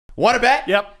Want to bet?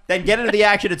 Yep. Then get into the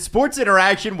action at Sports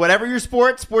Interaction. Whatever your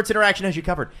sport, Sports Interaction has you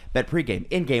covered. Bet pregame,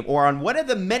 in-game, or on one of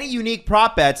the many unique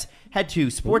prop bets. Head to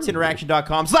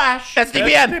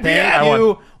sportsinteraction.com/SDPN. Thank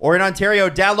you. Or in Ontario,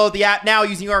 download the app now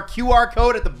using our QR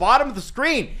code at the bottom of the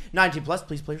screen. 19 plus,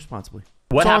 please play responsibly.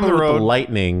 What happened with the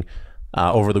Lightning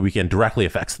over the weekend directly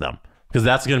affects them, because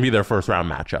that's going to be their first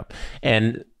round matchup.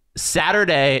 And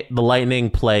Saturday, the Lightning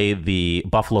play the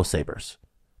Buffalo Sabres.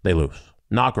 They lose.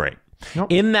 Not great.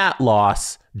 Nope. In that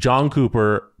loss, John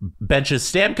Cooper benches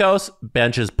Stamkos,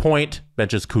 benches Point,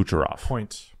 benches Kucherov.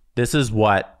 Points. This is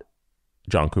what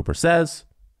John Cooper says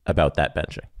about that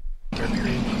benching.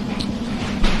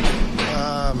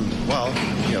 Well,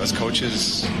 as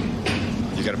coaches,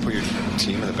 you got to put your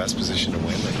team in the best position to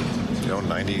win.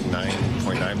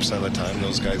 99.9% of the time,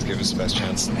 those guys give us the best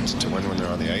chance to win when they're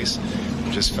on the ice.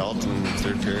 Just felt in the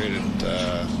third period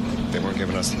they weren't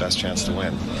giving us the best chance to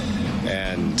win.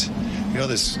 And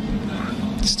this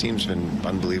team's been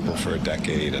unbelievable for a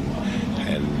decade, and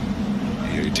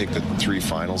you take the 3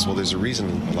 finals. Well, there's a reason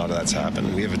a lot of that's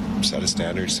happened. We have a set of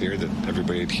standards here that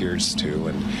everybody adheres to,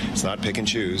 and it's not pick and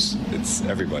choose. It's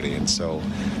everybody, and so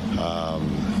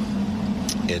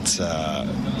it's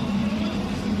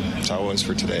how it was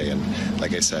for today. And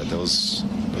like I said, those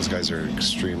guys are an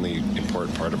extremely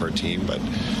important part of our team. But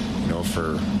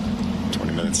for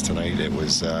 20 minutes tonight, it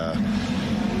was.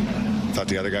 Thought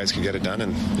the other guys could get it done,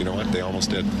 and you know what? They almost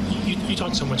did. You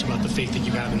talk so much about the faith that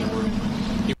you have in the room.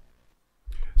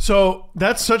 So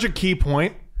that's such a key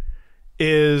point,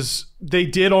 is they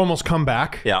did almost come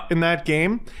back in that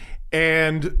game.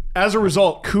 And as a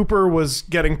result, Cooper was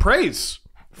getting praise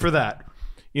for that.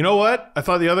 You know what? I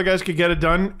thought the other guys could get it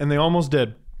done, and they almost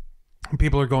did. And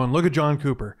people are going, look at John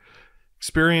Cooper.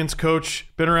 Experienced coach,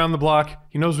 been around the block.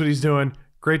 He knows what he's doing.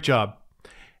 Great job.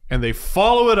 And they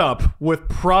follow it up with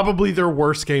probably their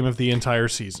worst game of the entire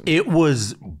season. It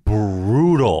was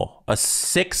brutal. A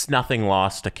 6-0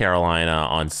 loss to Carolina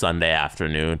on Sunday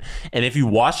afternoon. And if you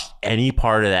watched any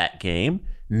part of that game,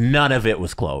 none of it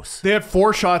was close. They had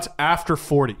 4 shots after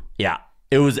 40. Yeah.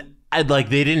 It was like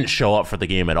they didn't show up for the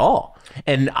game at all.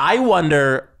 And I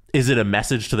wonder, is it a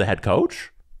message to the head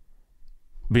coach?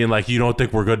 Being like, you don't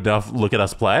think we're good enough? Look at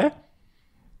us play?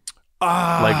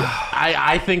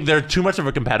 I think they're too much of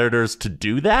a competitors to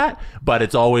do that, but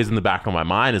it's always in the back of my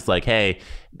mind. It's like, hey,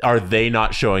 are they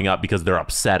not showing up because they're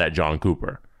upset at John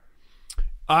Cooper?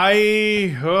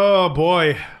 Oh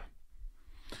boy.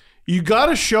 You got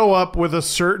to show up with a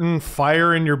certain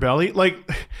fire in your belly. Like,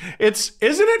 isn't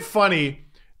it funny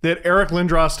that Eric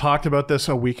Lindros talked about this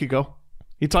a week ago?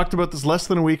 He talked about this less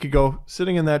than a week ago,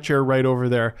 sitting in that chair right over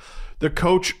there. The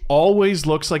coach always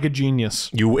looks like a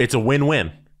genius. It's a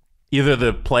win-win. Either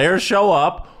the players show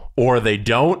up or they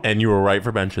don't, and you were right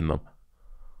for benching them.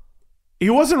 He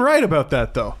wasn't right about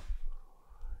that, though.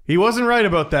 He wasn't right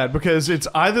about that, because it's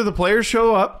either the players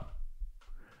show up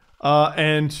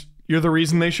and you're the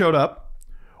reason they showed up,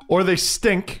 or they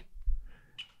stink.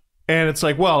 And it's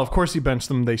like, well, of course he benched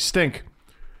them. They stink.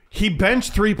 He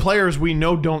benched 3 players we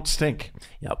know don't stink.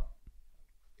 Yep.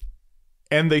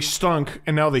 And they stunk,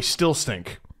 and now they still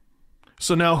stink.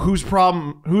 So now whose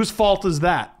fault is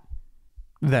that?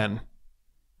 Then,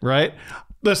 right?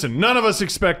 Listen, none of us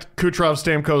expect Kucherov,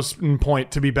 Stamkos, and Point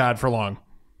to be bad for long.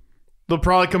 They'll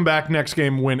probably come back next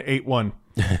game, win 8-1.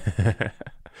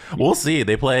 We'll see.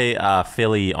 They play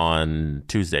Philly on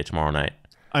Tuesday, tomorrow night.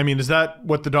 I mean, is that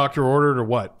what the doctor ordered or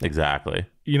what? Exactly.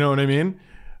 You know what I mean?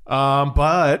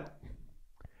 But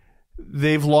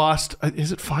they've lost,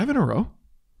 is it 5 in a row?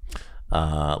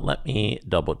 Let me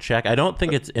double check. I don't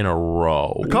think it's in a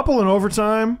row. A couple in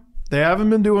overtime. They haven't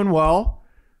been doing well.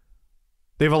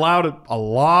 They've allowed a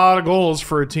lot of goals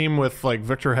for a team with like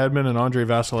Victor Hedman and Andrei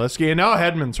Vasilevsky, and now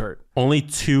Hedman's hurt. Only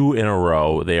 2 in a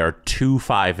row. They are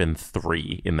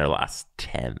 2-5-3 in their last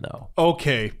 10, though.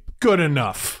 Okay, good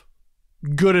enough.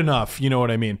 Good enough, you know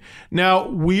what I mean. Now,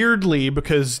 weirdly,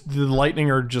 because the Lightning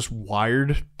are just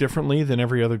wired differently than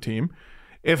every other team,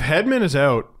 if Hedman is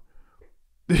out,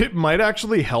 it might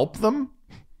actually help them.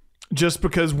 Just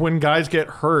because when guys get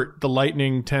hurt, the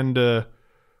Lightning tend to...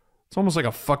 It's almost like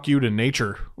a fuck you to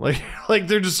nature. Like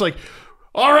they're just like,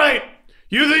 all right,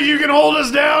 you think you can hold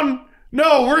us down?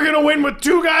 No, we're going to win with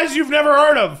 2 guys you've never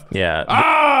heard of. Yeah.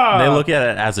 They look at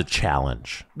it as a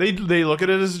challenge. They look at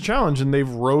it as a challenge, and they've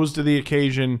rose to the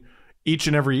occasion each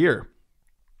and every year.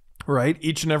 Right?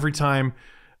 Each and every time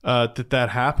that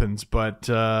happens. But,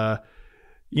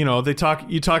 you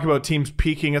talk about teams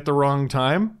peaking at the wrong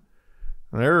time.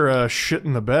 They're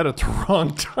shitting the bed at the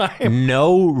wrong time.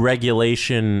 No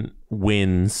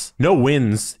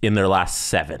wins in their last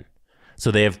 7.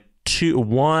 So they have 2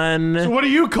 1 So what do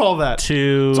you call that?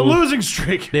 2. It's a losing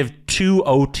streak. They have 2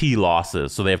 OT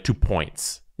losses, so they have 2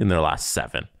 points in their last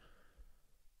 7.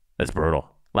 That's brutal.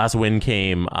 Last win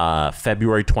came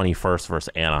February 21st versus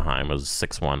Anaheim. It was a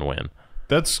 6-1 win.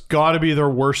 That's got to be their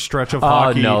worst stretch of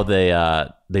hockey. No,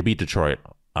 they beat Detroit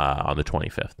on the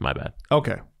 25th. My bad.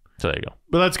 Okay. So there you go.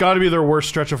 But that's got to be their worst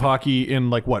stretch of hockey in,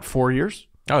 like, what, 4 years?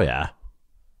 Oh, yeah.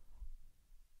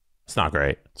 It's not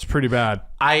great. It's pretty bad.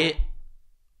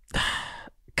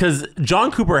 Because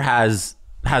John Cooper has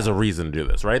a reason to do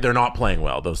this, right? They're not playing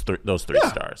well, those three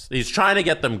stars. He's trying to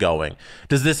get them going.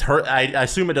 Does this hurt? I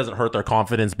assume it doesn't hurt their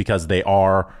confidence because they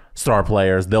are star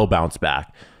players. They'll bounce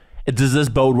back. Does this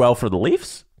bode well for the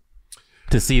Leafs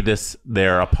to see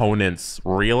their opponents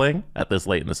reeling at this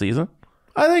late in the season?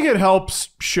 I think it helps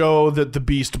show that the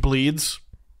beast bleeds,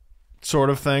 sort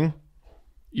of thing.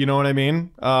 You know what I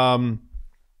mean?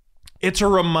 It's a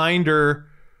reminder,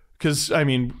 because, I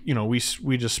mean, you know, we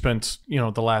just spent, you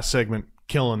know, the last segment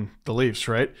killing the Leafs,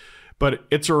 right? But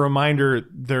it's a reminder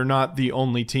they're not the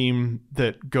only team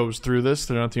that goes through this.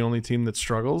 They're not the only team that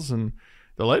struggles, and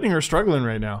the Lightning are struggling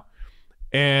right now.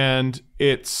 And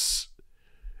it's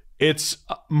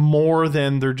more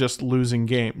than they're just losing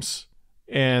games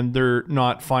and they're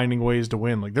not finding ways to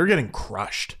win. Like, they're getting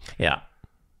crushed. Yeah.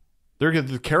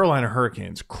 The Carolina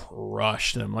Hurricanes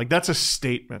crushed them. Like, that's a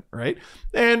statement, right?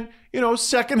 And, you know,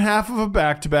 second half of a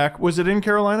back-to-back. Was it in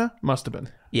Carolina? Must have been.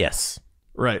 Yes.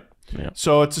 Right. Yeah.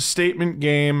 So it's a statement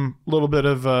game. A little bit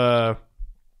of a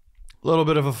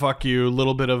fuck you. A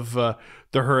little bit of the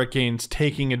Hurricanes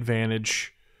taking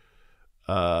advantage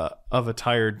of a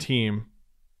tired team.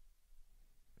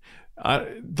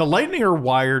 The Lightning are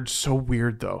wired so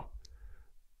weird, though,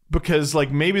 because,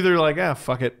 like, maybe they're like,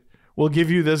 fuck it. We'll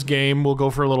give you this game. We'll go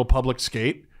for a little public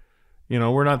skate. You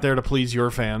know, we're not there to please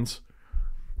your fans.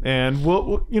 And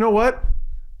we'll you know what?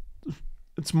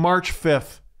 It's March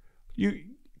 5th. You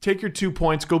take your 2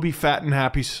 points, go be fat and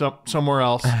happy somewhere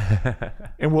else.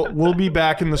 And we'll be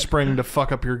back in the spring to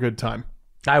fuck up your good time.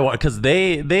 Because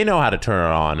they know how to turn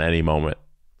it on any moment.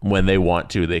 When they want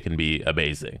to, they can be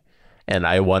amazing. And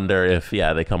I wonder if,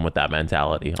 they come with that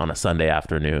mentality on a Sunday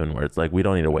afternoon where it's like, we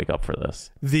don't need to wake up for this.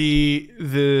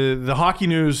 The hockey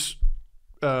news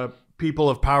people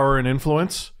of power and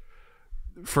influence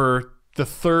for the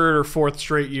third or fourth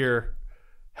straight year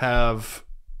have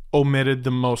omitted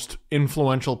the most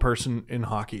influential person in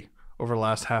hockey over the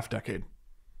last half decade.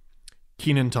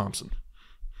 Keenan Thompson.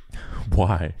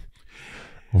 Why?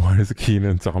 Why is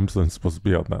Keenan Thompson supposed to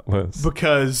be on that list?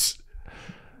 Because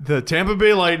the Tampa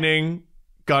Bay Lightning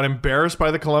got embarrassed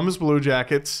by the Columbus Blue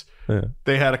Jackets. Yeah.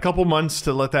 They had a couple months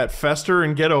to let that fester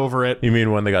and get over it. You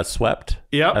mean when they got swept?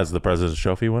 Yep. As the President's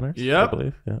Trophy winners? Yep. I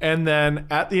believe. Yeah. And then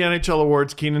at the NHL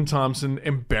Awards, Keenan Thompson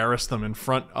embarrassed them in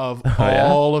front of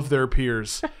all of their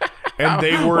peers. And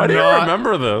they were Why do not. you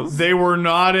remember this? They were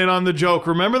not in on the joke.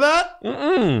 Remember that?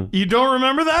 Mm-mm. You don't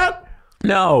remember that?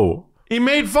 No. He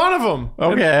made fun of them.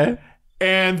 Okay.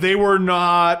 And they weren't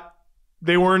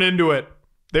into it.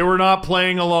 They were not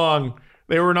playing along.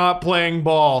 They were not playing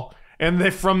ball.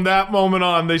 And from that moment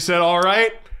on, they said, all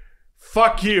right,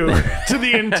 fuck you to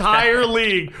the entire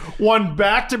league. Won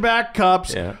back-to-back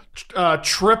cups,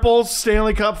 triple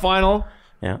Stanley Cup final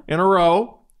in a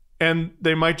row, and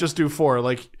they might just do 4.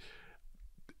 Like,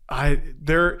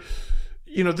 the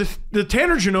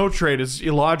Tanner Jeannot trade is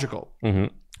illogical. Mm-hmm.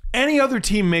 Any other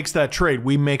team makes that trade,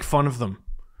 we make fun of them.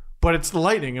 But it's the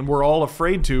Lightning, and we're all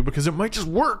afraid to because it might just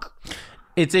work.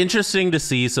 It's interesting to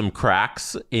see some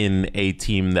cracks in a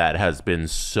team that has been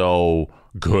so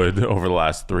good over the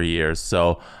last 3 years.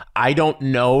 So I don't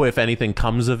know if anything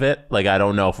comes of it. Like, I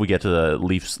don't know if we get to the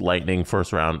Leafs Lightning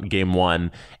first round, game 1,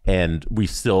 and we're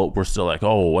still like,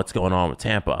 oh, what's going on with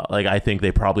Tampa? Like, I think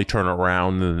they probably turn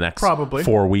around in the next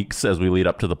 4 weeks as we lead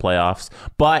up to the playoffs.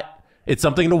 But it's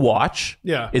something to watch.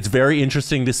 Yeah. It's very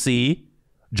interesting to see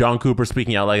John Cooper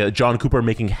speaking out, like John Cooper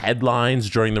making headlines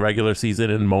during the regular season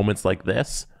in moments like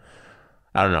this.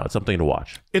 I don't know. It's something to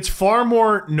watch. It's far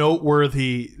more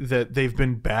noteworthy that they've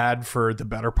been bad for the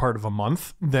better part of a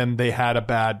month than they had a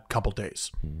bad couple days.